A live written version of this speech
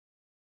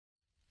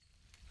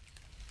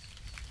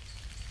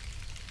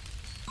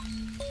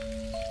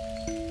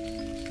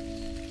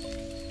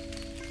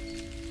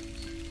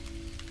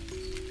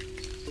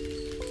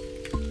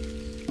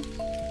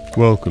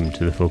Welcome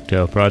to the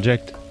Folktale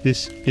Project.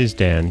 This is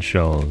Dan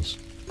Scholz.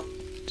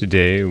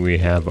 Today we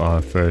have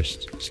our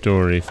first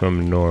story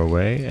from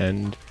Norway,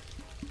 and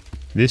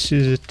this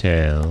is a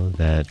tale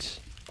that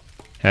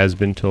has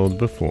been told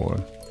before.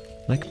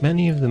 Like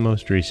many of the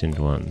most recent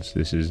ones,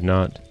 this is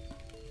not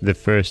the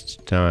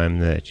first time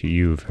that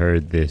you've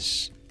heard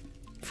this,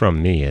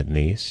 from me at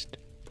least.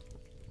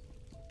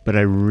 But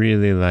I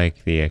really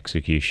like the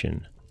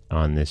execution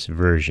on this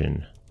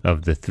version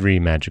of the 3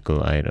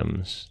 magical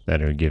items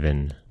that are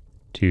given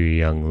to a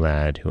young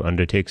lad who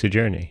undertakes a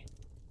journey.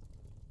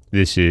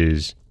 This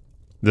is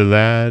The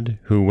Lad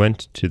Who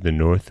Went to the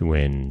North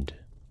Wind.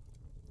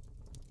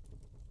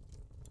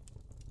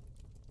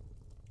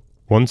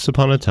 Once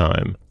upon a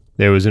time,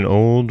 there was an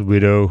old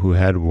widow who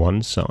had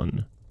one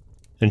son,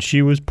 and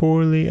she was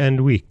poorly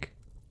and weak.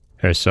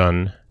 Her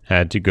son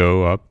had to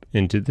go up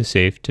into the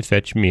safe to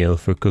fetch meal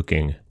for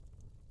cooking.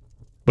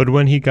 But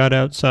when he got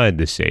outside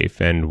the safe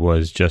and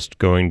was just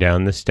going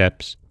down the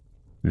steps,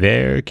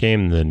 there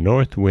came the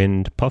north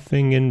wind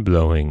puffing and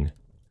blowing,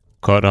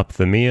 caught up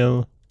the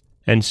meal,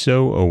 and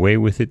so away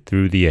with it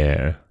through the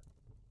air.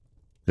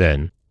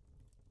 Then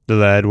the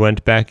lad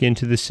went back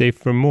into the safe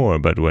for more,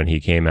 but when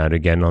he came out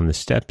again on the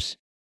steps,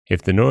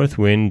 if the north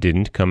wind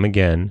didn't come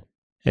again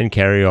and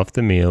carry off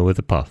the meal with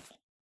a puff.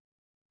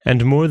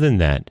 And more than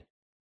that,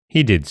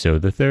 he did so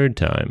the 3rd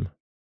time.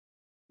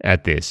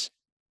 At this,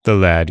 the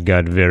lad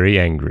got very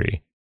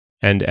angry,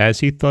 and as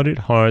he thought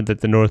it hard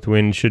that the north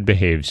wind should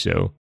behave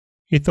so,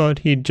 he thought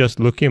he'd just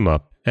look him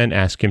up and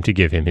ask him to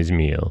give him his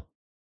meal.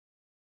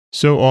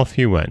 So off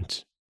he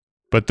went,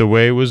 but the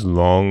way was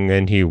long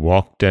and he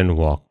walked and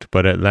walked,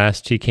 but at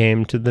last he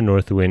came to the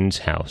north wind's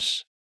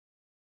house.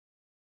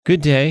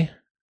 "Good day,"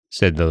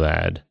 said the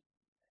lad,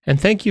 "and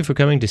thank you for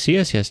coming to see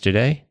us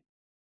yesterday."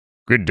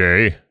 "Good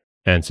day,"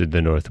 answered the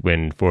north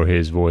wind, for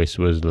his voice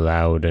was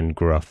loud and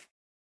gruff.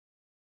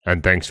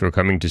 "And thanks for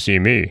coming to see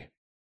me.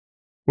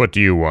 What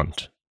do you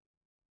want?"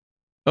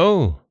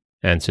 "Oh,"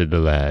 answered the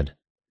lad,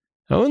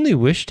 "I only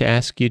wish to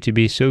ask you to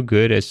be so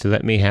good as to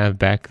let me have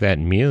back that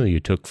meal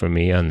you took from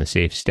me on the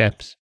safe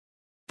steps,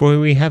 for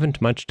we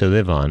haven't much to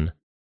live on,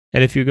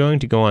 and if you're going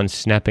to go on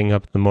snapping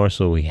up the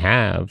morsel we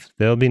have,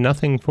 there'll be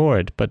nothing for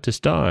it but to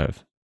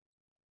starve."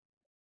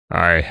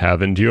 "I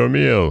haven't your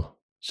meal,"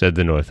 said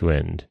the north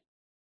wind,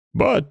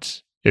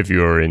 "but if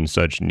you're in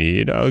such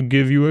need, I'll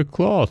give you a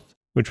cloth,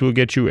 which will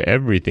get you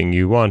everything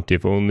you want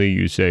if only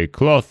you say,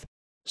 'Cloth,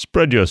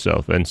 spread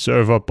yourself and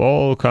serve up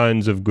all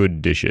kinds of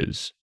good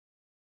dishes.'"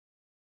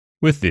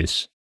 With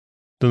this,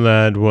 the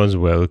lad was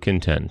well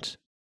content.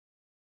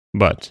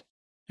 But,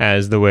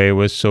 as the way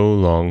was so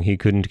long he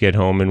couldn't get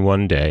home in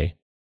one day,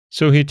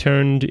 so he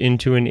turned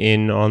into an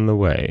inn on the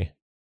way,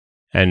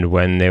 and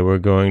when they were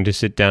going to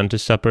sit down to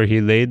supper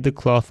he laid the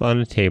cloth on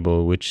a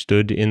table which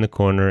stood in the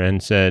corner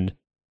and said,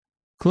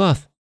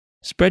 "Cloth,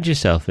 spread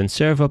yourself and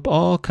serve up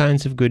all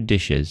kinds of good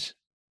dishes."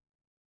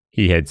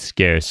 He had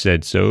scarce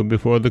said so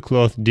before the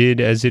cloth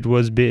did as it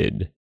was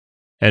bid,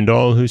 and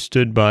all who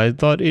stood by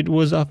thought it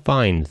was a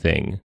fine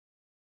thing,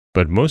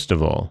 but most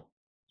of all,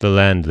 the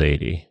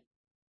landlady.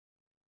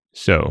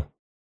 So,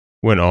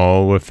 when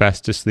all were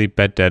fast asleep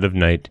at dead of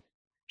night,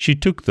 she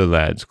took the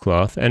lad's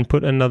cloth and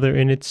put another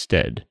in its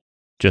stead,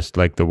 just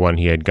like the one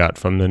he had got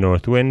from the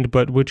north wind,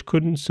 but which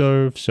couldn't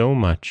serve so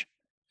much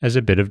as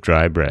a bit of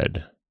dry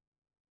bread.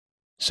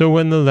 So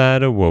when the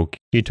lad awoke,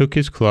 he took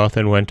his cloth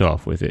and went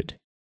off with it,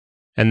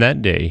 and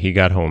that day he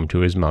got home to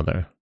his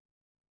mother.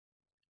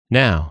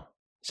 "Now,"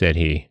 said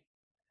he,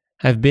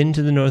 "I've been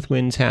to the north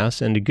wind's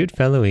house, and a good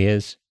fellow he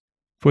is,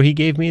 for he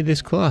gave me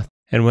this cloth,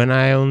 and when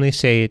I only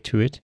say to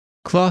it,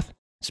 'Cloth,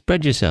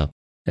 spread yourself,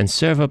 and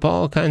serve up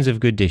all kinds of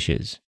good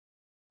dishes,'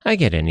 I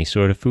get any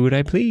sort of food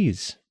I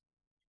please."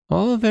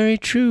 "All very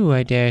true,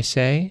 I dare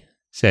say,"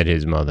 said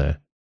his mother,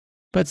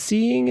 "but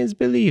seeing is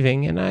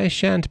believing, and I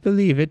shan't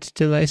believe it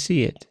till I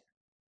see it."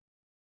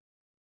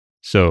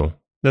 So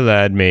the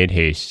lad made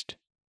haste,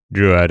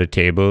 drew out a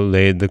table,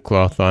 laid the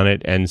cloth on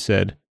it, and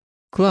said,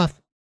 "Cloth,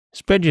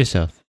 spread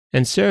yourself,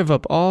 and serve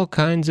up all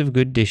kinds of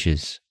good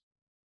dishes."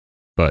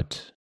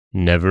 But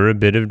never a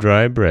bit of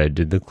dry bread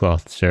did the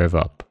cloth serve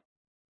up.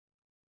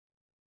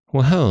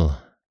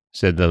 "Well,"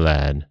 said the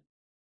lad,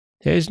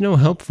 "there's no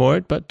help for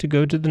it but to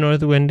go to the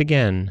north wind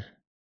again."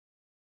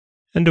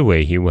 And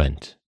away he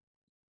went.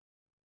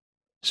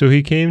 So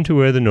he came to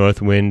where the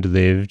north wind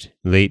lived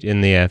late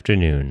in the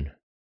afternoon.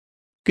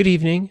 "Good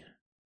evening,"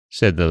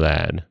 said the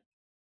lad.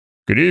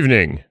 "Good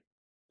evening,"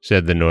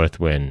 said the north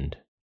wind.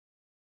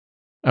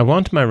 "I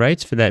want my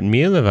rights for that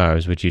meal of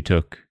ours which you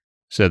took,"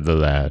 said the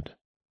lad.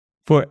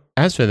 "For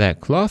as for that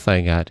cloth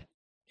I got,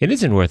 it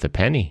isn't worth a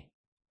penny."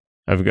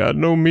 "I've got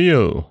no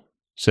meal,"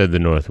 said the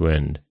north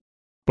wind,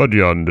 "but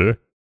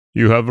yonder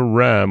you have a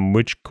ram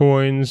which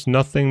coins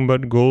nothing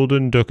but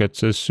golden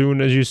ducats as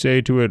soon as you say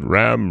to it,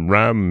 'Ram,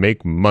 ram,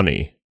 make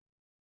money.'"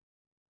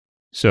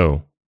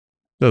 So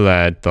the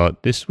lad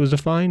thought this was a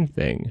fine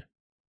thing.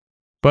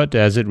 But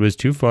as it was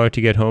too far to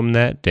get home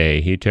that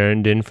day, he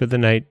turned in for the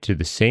night to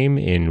the same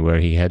inn where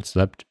he had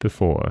slept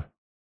before.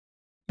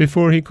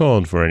 Before he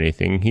called for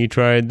anything, he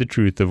tried the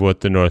truth of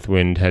what the North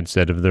Wind had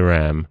said of the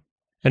ram,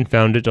 and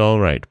found it all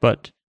right.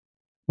 But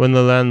when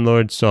the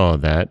landlord saw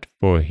that,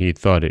 for he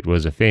thought it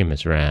was a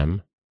famous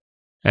ram,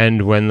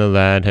 and when the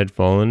lad had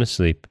fallen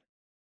asleep,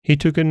 he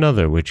took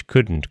another which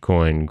couldn't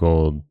coin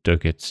gold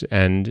ducats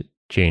and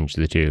changed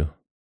the two.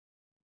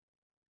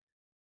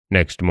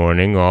 Next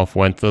morning off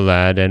went the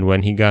lad, and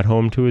when he got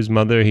home to his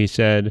mother, he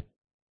said,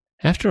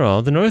 "After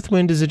all, the North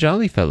Wind is a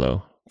jolly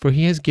fellow, for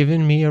he has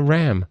given me a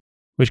ram,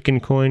 which can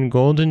coin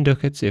golden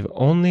ducats if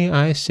only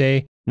I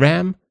say,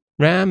 'Ram,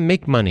 ram,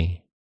 make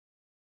money.'"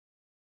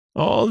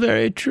 "All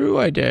very true,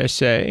 I dare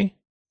say,"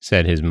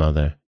 said his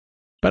mother,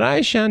 "but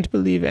I shan't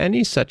believe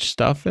any such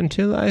stuff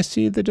until I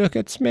see the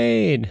ducats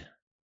made."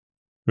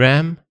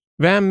 "Ram,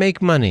 ram,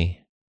 make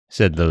money,"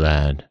 said the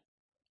lad.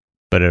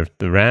 But if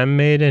the ram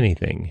made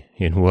anything,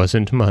 it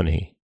wasn't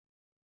money.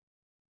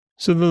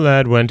 So the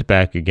lad went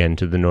back again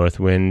to the North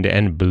Wind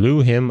and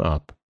blew him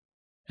up,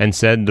 and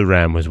said the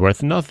ram was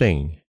worth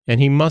nothing, and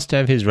he must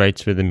have his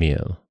rights for the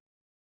meal.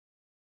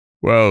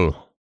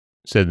 "Well,"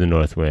 said the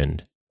North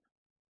Wind,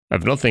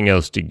 "I've nothing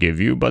else to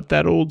give you but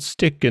that old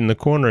stick in the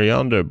corner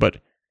yonder,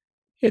 but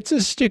it's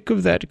a stick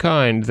of that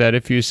kind that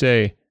if you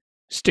say,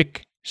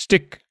 'Stick,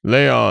 stick,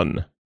 lay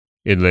on,'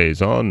 it lays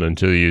on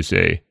until you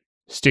say,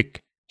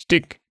 'Stick,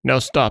 stick, now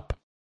stop.'"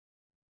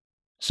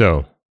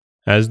 So,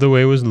 as the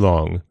way was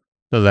long,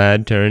 the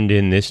lad turned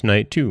in this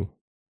night too,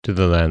 to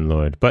the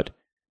landlord, but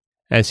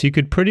as he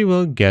could pretty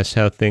well guess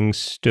how things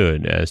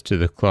stood as to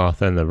the cloth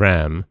and the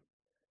ram,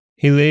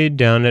 he laid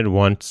down at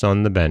once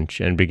on the bench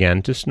and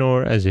began to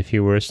snore as if he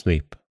were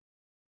asleep.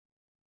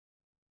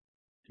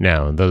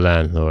 Now the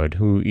landlord,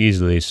 who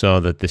easily saw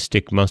that the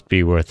stick must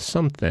be worth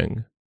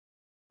something,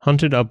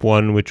 hunted up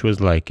one which was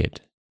like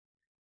it.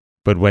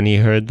 But when he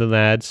heard the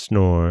lad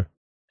snore,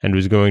 and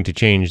was going to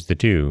change the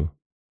two,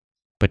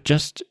 but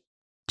just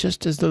as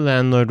the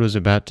landlord was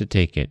about to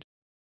take it,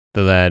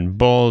 the lad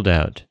bawled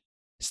out,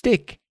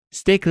 "Stick,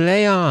 stick,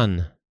 lay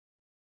on!"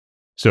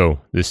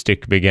 So the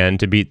stick began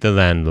to beat the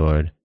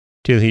landlord,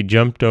 till he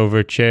jumped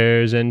over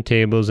chairs and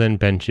tables and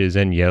benches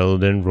and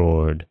yelled and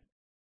roared.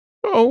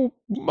 Oh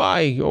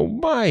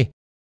my,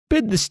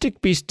 bid the stick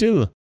be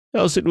still,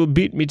 else it will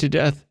beat me to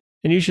death,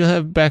 and you shall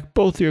have back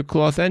both your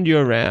cloth and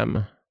your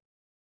ram."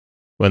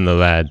 When the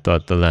lad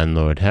thought the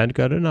landlord had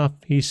got enough,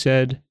 he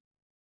said,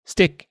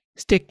 "Stick,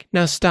 stick,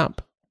 now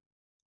stop."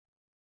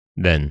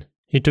 Then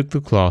he took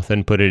the cloth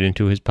and put it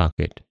into his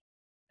pocket,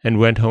 and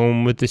went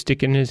home with the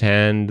stick in his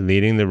hand,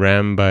 leading the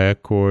ram by a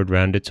cord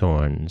round its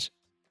horns.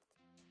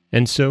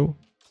 And so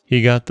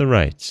he got the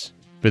rights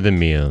for the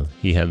meal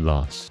he had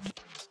lost.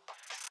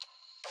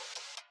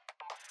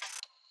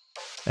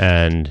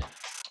 And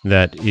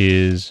that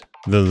is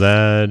The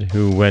Lad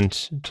Who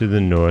Went to the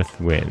North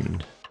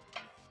Wind.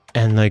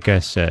 And like I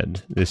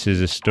said, this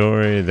is a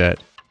story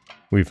that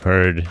we've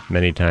heard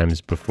many times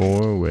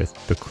before, with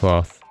the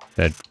cloth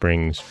that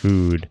brings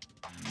food,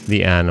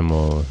 the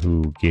animal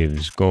who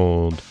gives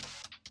gold,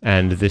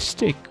 and the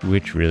stick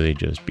which really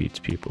just beats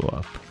people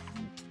up.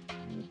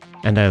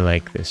 And I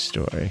like this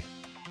story.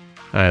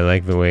 I just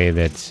like the way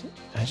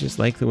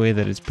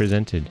that it's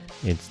presented.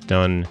 It's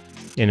done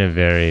in a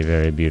very,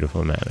 very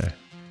beautiful manner.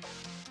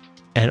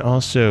 And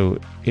also,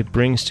 it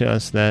brings to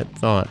us that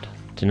thought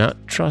to not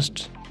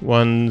trust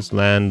one's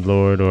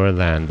landlord or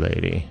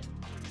landlady.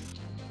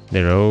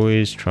 They're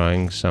always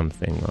trying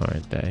something,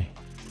 aren't they?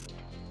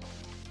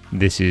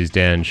 This is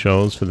Dan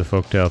Scholes for the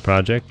Folktale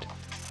Project.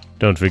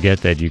 Don't forget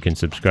that you can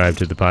subscribe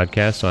to the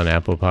podcast on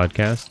Apple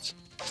Podcasts,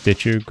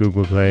 Stitcher,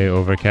 Google Play,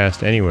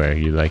 Overcast, anywhere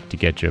you like to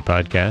get your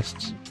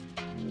podcasts.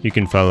 You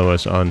can follow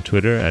us on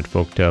Twitter at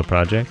Folktale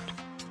Project.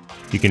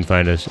 You can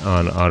find us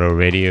on Auto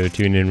Radio,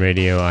 TuneIn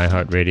Radio,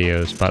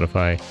 iHeartRadio,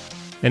 Spotify,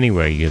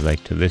 anywhere you'd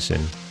like to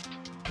listen.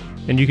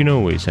 And you can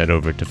always head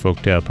over to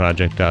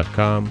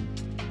folktaleproject.com,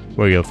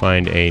 where you'll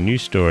find a new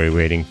story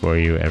waiting for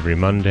you every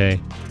Monday,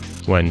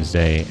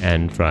 Wednesday,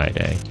 and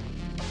Friday.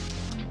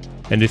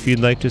 And if you'd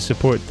like to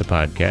support the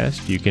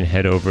podcast, you can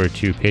head over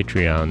to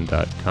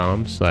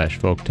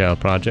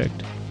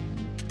patreon.com/folktaleproject,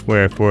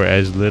 where for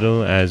as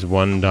little as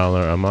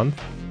 $1 a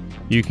month,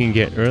 you can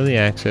get early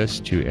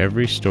access to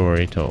every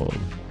story told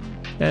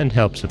and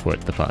help support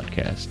the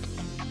podcast.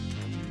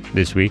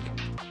 This week,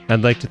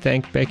 I'd like to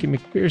thank Becky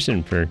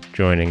McPherson for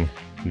joining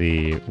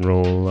the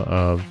role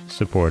of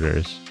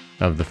supporters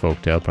of the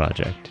Folktale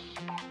Project.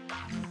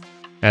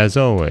 As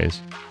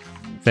always,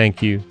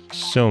 thank you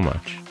so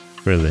much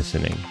for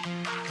listening.